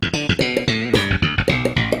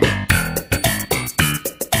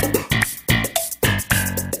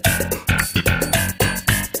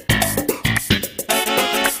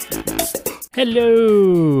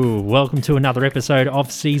Hello! Welcome to another episode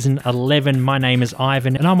of Season 11. My name is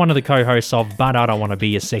Ivan, and I'm one of the co-hosts of But I Don't Want to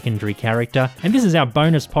Be a Secondary Character. And this is our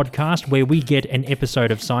bonus podcast where we get an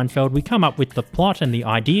episode of Seinfeld. We come up with the plot and the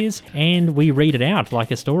ideas, and we read it out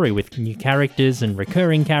like a story with new characters and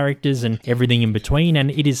recurring characters and everything in between.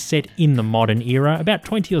 And it is set in the modern era, about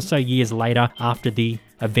 20 or so years later after the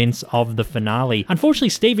events of the finale. Unfortunately,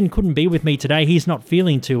 Stephen couldn't be with me today. He's not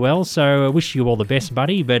feeling too well, so I wish you all the best,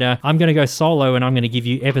 buddy. But I'm going to go solo, and I'm going to give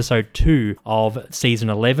you episode 2 of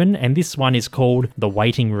season 11, and this one is called The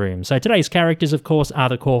Waiting Room. So today's characters, of course, are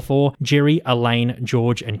the core four: Jerry, Elaine,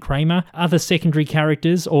 George, and Kramer. Other secondary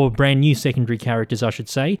characters, or brand new secondary characters, I should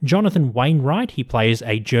say: Jonathan Wainwright, he plays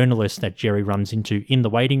a journalist that Jerry runs into in the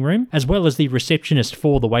waiting room, as well as the receptionist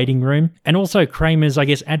for the waiting room, and also Kramer's,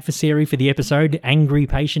 adversary for the episode, Angry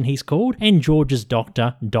Patient he's called, and George's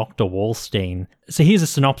doctor, Dr. Wallstein. So here's a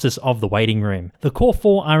synopsis of the waiting room. The core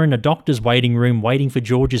four are in a doctor's waiting room waiting for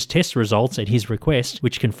George's test results at his request,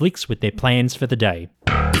 which conflicts with their plans for the day.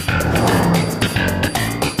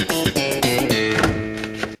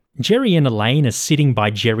 Jerry and Elaine are sitting by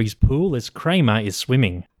Jerry's pool as Kramer is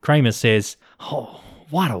swimming. Kramer says, "Oh,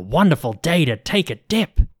 what a wonderful day to take a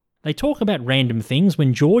dip." They talk about random things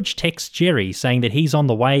when George texts Jerry saying that he's on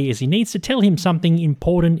the way as he needs to tell him something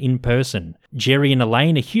important in person. Jerry and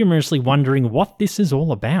Elaine are humorously wondering what this is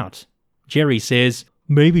all about. Jerry says,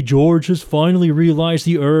 "Maybe George has finally realized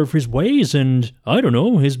the error of his ways and,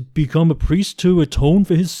 has become a priest to atone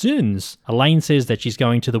for his sins." Elaine says that she's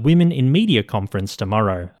going to the Women in Media conference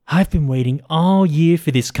tomorrow. "I've been waiting all year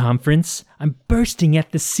for this conference. I'm bursting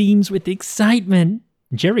at the seams with excitement."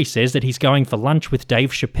 Jerry says that he's going for lunch with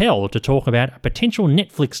Dave Chappelle to talk about a potential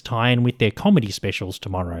Netflix tie-in with their comedy specials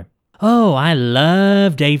tomorrow. "Oh, I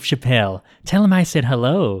love Dave Chappelle. Tell him I said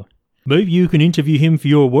hello." "Maybe you can interview him for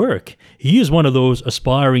your work. He is one of those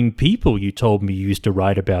aspiring people you told me you used to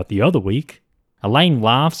write about the other week." Elaine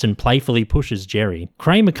laughs and playfully pushes Jerry.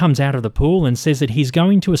 Kramer comes out of the pool and says that he's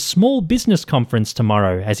going to a small business conference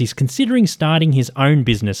tomorrow as he's considering starting his own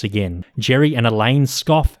business again. Jerry and Elaine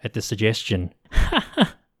scoff at the suggestion.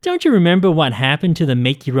 "Don't you remember what happened to the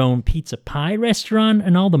make-your-own pizza pie restaurant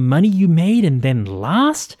and all the money you made and then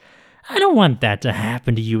lost? I don't want that to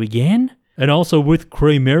happen to you again." "And also with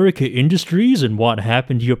Kramerica Industries and what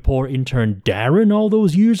happened to your poor intern Darren all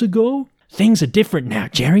those years ago?" "Things are different now,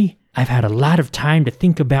 Jerry. I've had a lot of time to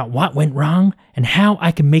think about what went wrong and how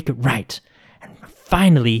I can make it right. And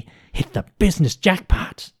finally hit the business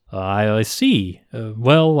jackpot." I see.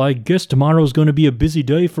 Well, I guess tomorrow's going to be a busy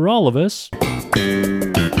day for all of us."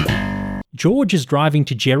 George is driving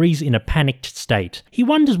to Jerry's in a panicked state. He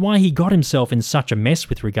wonders why he got himself in such a mess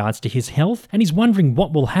with regards to his health, and he's wondering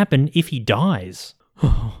what will happen if he dies.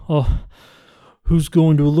 Who's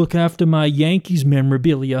going to look after my Yankees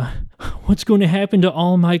memorabilia? What's going to happen to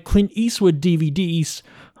all my Clint Eastwood DVDs?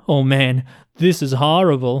 Oh man, this is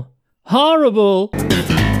horrible. Horrible!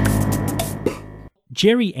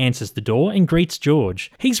 Jerry answers the door and greets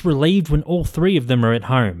George. He's relieved when all three of them are at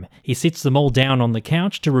home. He sits them all down on the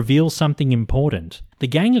couch to reveal something important. The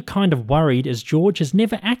gang are kind of worried as George has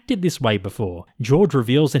never acted this way before. George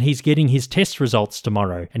reveals that he's getting his test results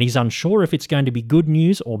tomorrow, and he's unsure if it's going to be good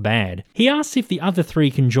news or bad. He asks if the other three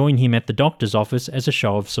can join him at the doctor's office as a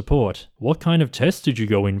show of support. "What kind of test did you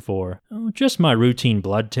go in for?" "Oh, just my routine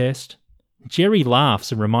blood test." Jerry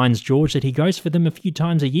laughs and reminds George that he goes for them a few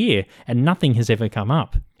times a year and nothing has ever come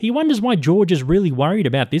up. He wonders why George is really worried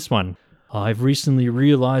about this one. "I've recently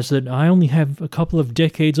realized that I only have a couple of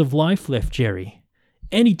decades of life left, Jerry.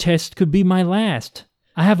 Any test could be my last.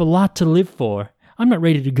 I have a lot to live for. I'm not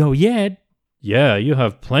ready to go yet." "Yeah, you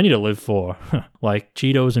have plenty to live for, like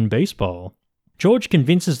Cheetos and baseball." George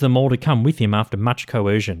convinces them all to come with him after much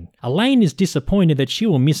coercion. Elaine is disappointed that she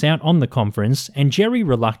will miss out on the conference, and Jerry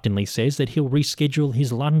reluctantly says that he'll reschedule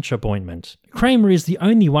his lunch appointment. Kramer is the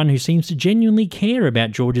only one who seems to genuinely care about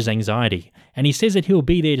George's anxiety, and he says that he'll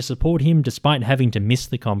be there to support him despite having to miss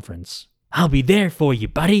the conference. "I'll be there for you,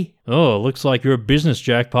 buddy." "Oh, looks like your business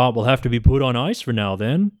jackpot will have to be put on ice for now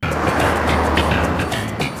then."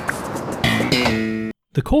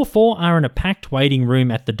 The core four are in a packed waiting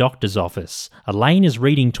room at the doctor's office. Elaine is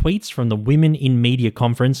reading tweets from the Women in Media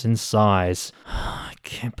conference and sighs. "I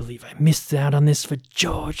can't believe I missed out on this for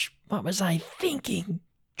George. What was I thinking?"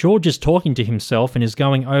 George is talking to himself and is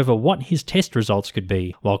going over what his test results could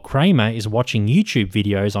be, while Kramer is watching YouTube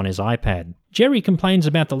videos on his iPad. Jerry complains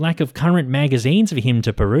about the lack of current magazines for him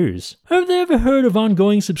to peruse. "Have they ever heard of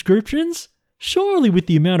ongoing subscriptions? Surely with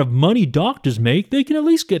the amount of money doctors make, they can at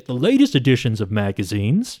least get the latest editions of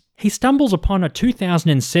magazines." He stumbles upon a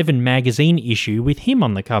 2007 magazine issue with him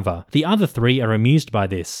on the cover. The other three are amused by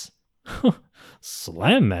this.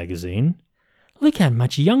 Slam magazine? Look how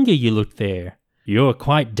much younger you look there. You're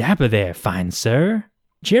quite dapper there, fine sir.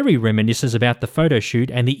 Jerry reminisces about the photo shoot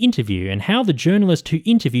and the interview and how the journalist who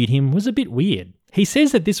interviewed him was a bit weird. He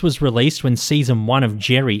says that this was released when season 1 of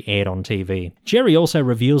Jerry aired on TV. Jerry also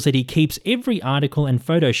reveals that he keeps every article and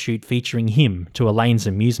photo shoot featuring him to Elaine's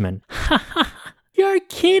amusement. Ha ha! You're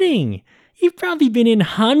kidding! You've probably been in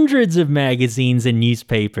hundreds of magazines and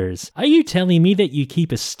newspapers. Are you telling me that you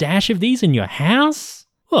keep a stash of these in your house?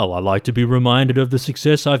 Well, I like to be reminded of the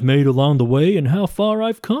success I've made along the way and how far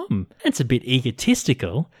I've come. That's a bit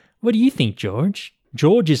egotistical. What do you think, George?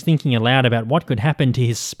 George is thinking aloud about what could happen to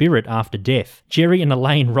his spirit after death. Jerry and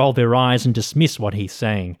Elaine roll their eyes and dismiss what he's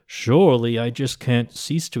saying. Surely I just can't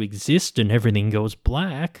cease to exist and everything goes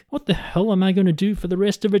black. What the hell am I going to do for the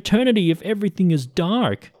rest of eternity if everything is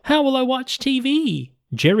dark? How will I watch TV?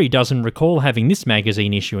 Jerry doesn't recall having this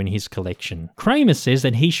magazine issue in his collection. Kramer says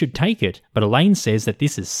that he should take it, but Elaine says that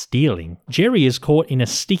this is stealing. Jerry is caught in a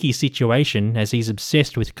sticky situation as he's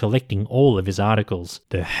obsessed with collecting all of his articles.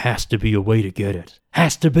 There has to be a way to get it.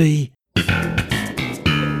 Has to be.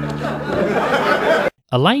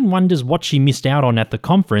 Elaine wonders what she missed out on at the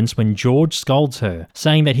conference when George scolds her,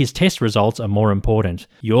 saying that his test results are more important.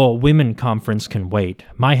 Your women conference can wait.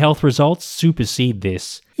 My health results supersede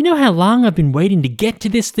this. You know how long I've been waiting to get to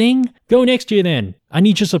this thing? Go next year then. I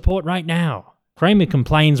need your support right now. Kramer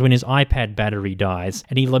complains when his iPad battery dies,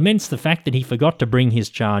 and he laments the fact that he forgot to bring his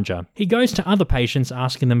charger. He goes to other patients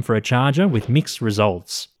asking them for a charger with mixed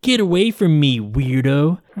results. Get away from me,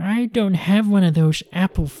 weirdo. I don't have one of those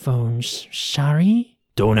Apple phones. Sorry?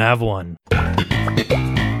 Don't have one.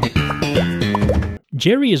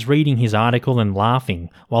 Jerry is reading his article and laughing,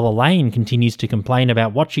 while Elaine continues to complain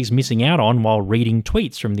about what she's missing out on while reading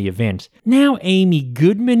tweets from the event. Now Amy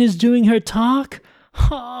Goodman is doing her talk?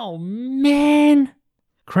 Oh, man.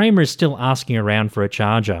 Kramer is still asking around for a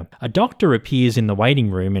charger. A doctor appears in the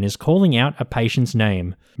waiting room and is calling out a patient's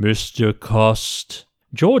name. Mr. Cost.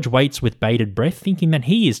 George waits with bated breath, thinking that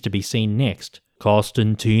he is to be seen next.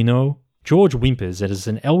 Costantino? George whimpers as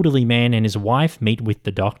an elderly man and his wife meet with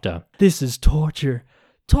the doctor. This is torture.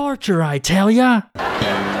 Torture, I tell ya!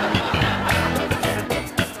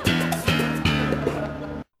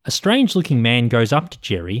 A strange-looking man goes up to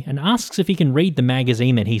Jerry and asks if he can read the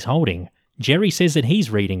magazine that he's holding. Jerry says that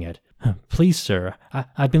he's reading it. Please, sir,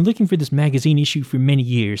 I've been looking for this magazine issue for many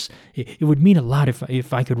years. It would mean a lot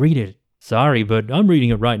if I could read it. Sorry, but I'm reading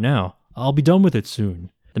it right now. I'll be done with it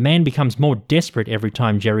soon. The man becomes more desperate every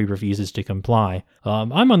time Jerry refuses to comply.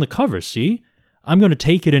 I'm on the cover, see? I'm going to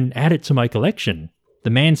take it and add it to my collection. The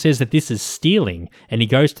man says that this is stealing, and he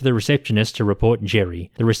goes to the receptionist to report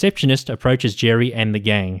Jerry. The receptionist approaches Jerry and the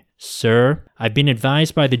gang. Sir, I've been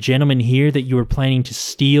advised by the gentleman here that you are planning to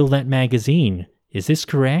steal that magazine. Is this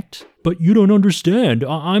correct? But you don't understand.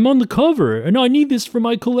 I'm on the cover, and I need this for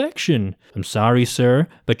my collection. I'm sorry, sir,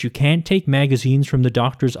 but you can't take magazines from the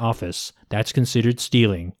doctor's office. That's considered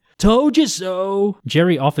stealing. Told you so.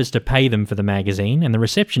 Jerry offers to pay them for the magazine, and the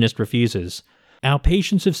receptionist refuses. Our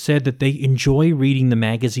patients have said that they enjoy reading the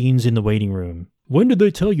magazines in the waiting room. When did they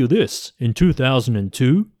tell you this? In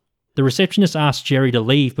 2002? The receptionist asks Jerry to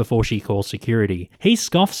leave before she calls security. He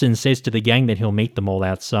scoffs and says to the gang that he'll meet them all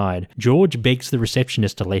outside. George begs the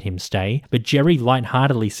receptionist to let him stay, but Jerry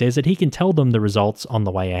lightheartedly says that he can tell them the results on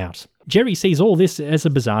the way out. Jerry sees all this as a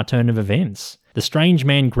bizarre turn of events. The strange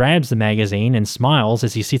man grabs the magazine and smiles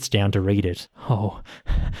as he sits down to read it. Oh,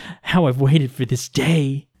 how I've waited for this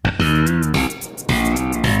day.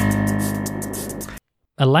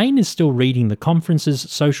 Elaine is still reading the conference's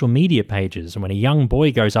social media pages when a young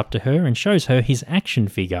boy goes up to her and shows her his action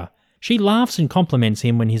figure. She laughs and compliments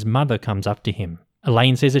him when his mother comes up to him.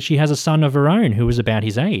 Elaine says that she has a son of her own who is about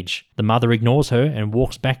his age. The mother ignores her and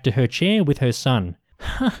walks back to her chair with her son.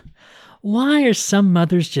 Why are some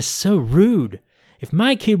mothers just so rude? If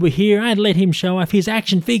my kid were here, I'd let him show off his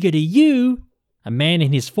action figure to you. A man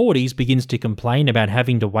in his 40s begins to complain about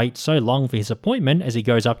having to wait so long for his appointment as he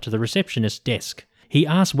goes up to the receptionist's desk. He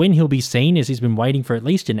asks when he'll be seen as he's been waiting for at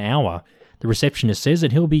least an hour. The receptionist says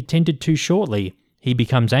that he'll be tended to shortly. He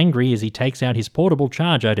becomes angry as he takes out his portable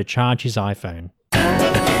charger to charge his iPhone.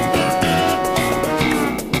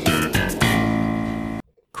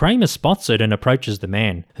 Kramer spots it and approaches the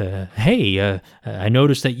man. Hey, I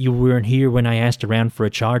noticed that you weren't here when I asked around for a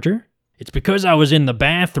charger. It's because I was in the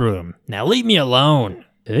bathroom. Now leave me alone.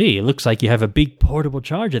 Hey, it looks like you have a big portable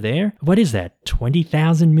charger there. What is that,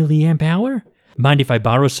 20,000 milliamp hour? Mind if I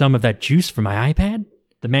borrow some of that juice for my iPad?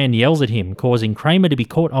 The man yells at him, causing Kramer to be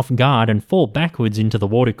caught off guard and fall backwards into the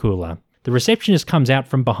water cooler. The receptionist comes out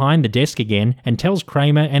from behind the desk again and tells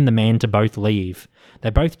Kramer and the man to both leave. They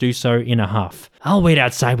both do so in a huff. "I'll wait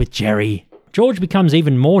outside with Jerry." George becomes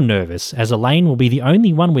even more nervous, as Elaine will be the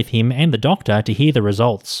only one with him and the doctor to hear the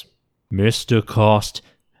results. "Mr. Cost."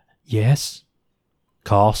 "Yes?"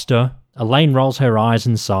 "Costa." Elaine rolls her eyes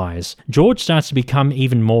and sighs. George starts to become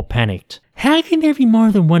even more panicked. "How can there be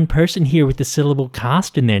more than one person here with the syllable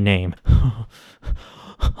Cost in their name?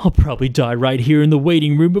 I'll probably die right here in the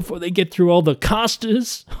waiting room before they get through all the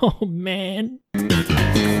Costas. Oh, man."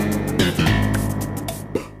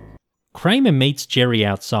 Kramer meets Jerry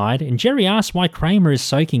outside, and Jerry asks why Kramer is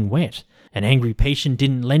soaking wet. "An angry patient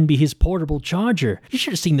didn't lend me his portable charger. You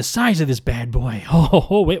should have seen the size of this bad boy.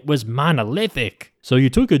 Oh, it was monolithic." "So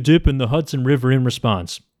you took a dip in the Hudson River in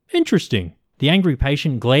response. Interesting." The angry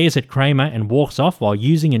patient glares at Kramer and walks off while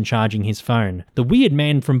using and charging his phone. The weird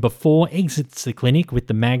man from before exits the clinic with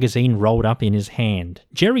the magazine rolled up in his hand.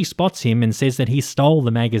 Jerry spots him and says that he stole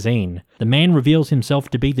the magazine. The man reveals himself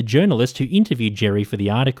to be the journalist who interviewed Jerry for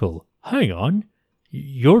the article. "Hang on,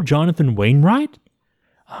 you're Jonathan Wainwright?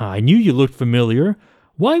 I knew you looked familiar.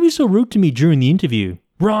 Why were you so rude to me during the interview?"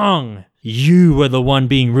 "Wrong! You were the one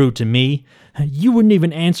being rude to me. You wouldn't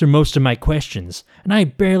even answer most of my questions, and I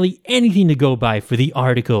had barely anything to go by for the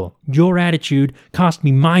article. Your attitude cost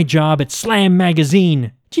me my job at Slam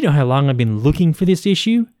Magazine. Do you know how long I've been looking for this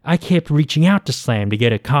issue? I kept reaching out to Slam to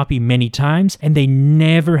get a copy many times, and they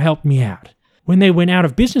never helped me out. When they went out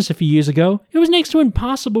of business a few years ago, it was next to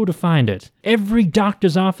impossible to find it. Every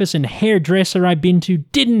doctor's office and hairdresser I've been to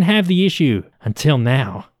didn't have the issue. Until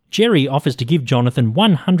now." Jerry offers to give Jonathan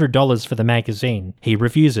 $100 for the magazine. He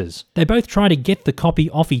refuses. They both try to get the copy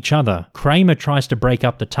off each other. Kramer tries to break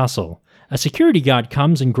up the tussle. A security guard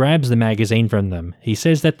comes and grabs the magazine from them. He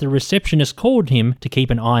says that the receptionist called him to keep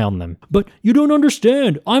an eye on them. "But you don't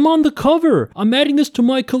understand. I'm on the cover. I'm adding this to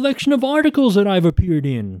my collection of articles that I've appeared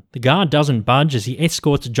in." The guard doesn't budge as he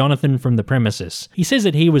escorts Jonathan from the premises. He says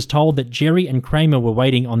that he was told that Jerry and Kramer were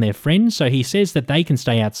waiting on their friend, so he says that they can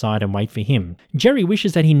stay outside and wait for him. Jerry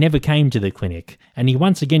wishes that he never came to the clinic, and he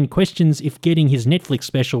once again questions if getting his Netflix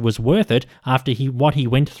special was worth it after what he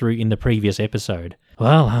went through in the previous episode.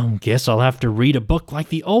 "Well, I guess I'll have to read a book like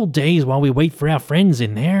the old days while we wait for our friends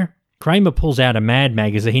in there." Kramer pulls out a Mad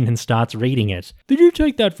magazine and starts reading it. "Did you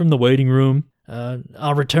take that from the waiting room?"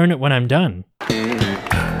 I'll return it when I'm done."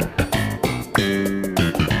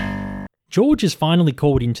 George is finally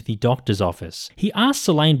called into the doctor's office. He asks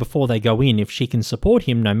Elaine before they go in if she can support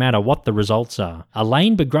him no matter what the results are.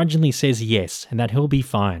 Elaine begrudgingly says yes, and that he'll be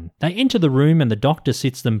fine. They enter the room and the doctor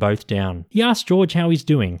sits them both down. He asks George how he's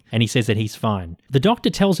doing, and he says that he's fine. The doctor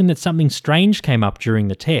tells him that something strange came up during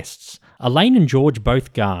the tests. Elaine and George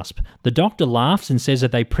both gasp. The doctor laughs and says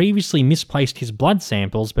that they previously misplaced his blood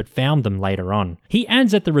samples but found them later on. He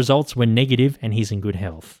adds that the results were negative and he's in good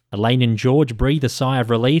health. Elaine and George breathe a sigh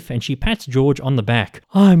of relief and she pats George on the back.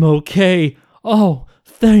 "I'm okay. Oh,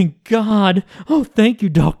 thank God. Oh, thank you,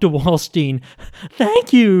 Dr. Wallstein.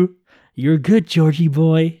 Thank you." "You're good, Georgie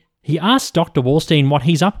boy." He asks Dr. Wallstein what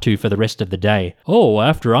he's up to for the rest of the day. "Oh,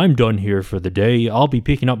 after I'm done here for the day, I'll be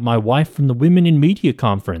picking up my wife from the Women in Media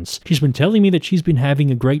conference. She's been telling me that she's been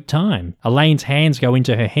having a great time." Elaine's hands go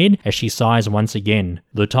into her head as she sighs once again.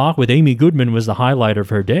 "The talk with Amy Goodman was the highlight of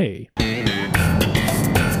her day."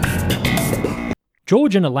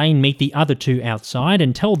 George and Elaine meet the other two outside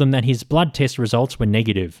and tell them that his blood test results were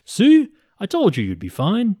negative. "See? I told you you'd be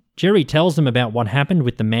fine." Jerry tells them about what happened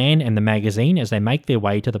with the man and the magazine as they make their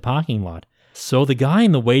way to the parking lot. "So the guy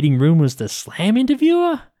in the waiting room was the Slam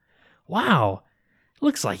interviewer? Wow,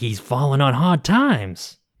 looks like he's fallen on hard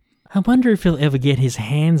times. I wonder if he'll ever get his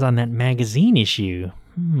hands on that magazine issue.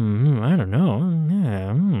 I don't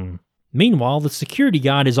know. Meanwhile, the security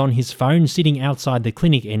guard is on his phone sitting outside the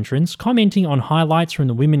clinic entrance, commenting on highlights from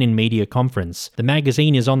the Women in Media conference. The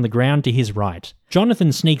magazine is on the ground to his right.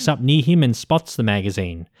 Jonathan sneaks up near him and spots the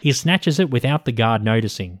magazine. He snatches it without the guard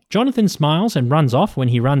noticing. Jonathan smiles and runs off when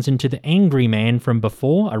he runs into the angry man from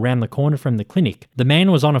before around the corner from the clinic. The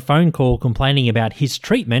man was on a phone call complaining about his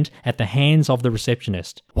treatment at the hands of the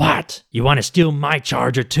receptionist. "What? You want to steal my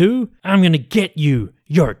charger too? I'm gonna get you.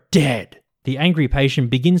 You're dead." The angry patient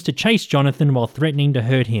begins to chase Jonathan while threatening to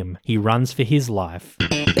hurt him. He runs for his life.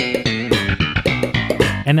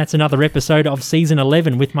 And that's another episode of Season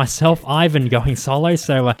 11 with myself, Ivan, going solo.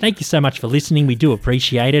 So thank you so much for listening. We do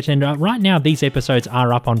appreciate it. And right now, these episodes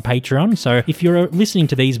are up on Patreon. So if you're listening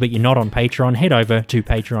to these but you're not on Patreon, head over to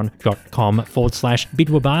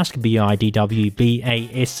patreon.com/Bidwabasc,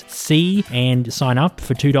 BIDWBASC, and sign up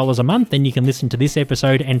for $2 a month. Then you can listen to this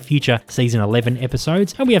episode and future Season 11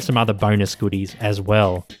 episodes. And we have some other bonus goodies as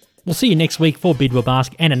well. We'll see you next week for Bidwell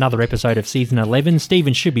Bask and another episode of Season 11.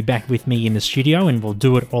 Stephen should be back with me in the studio and we'll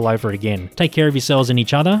do it all over again. Take care of yourselves and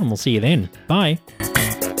each other, and we'll see you then. Bye.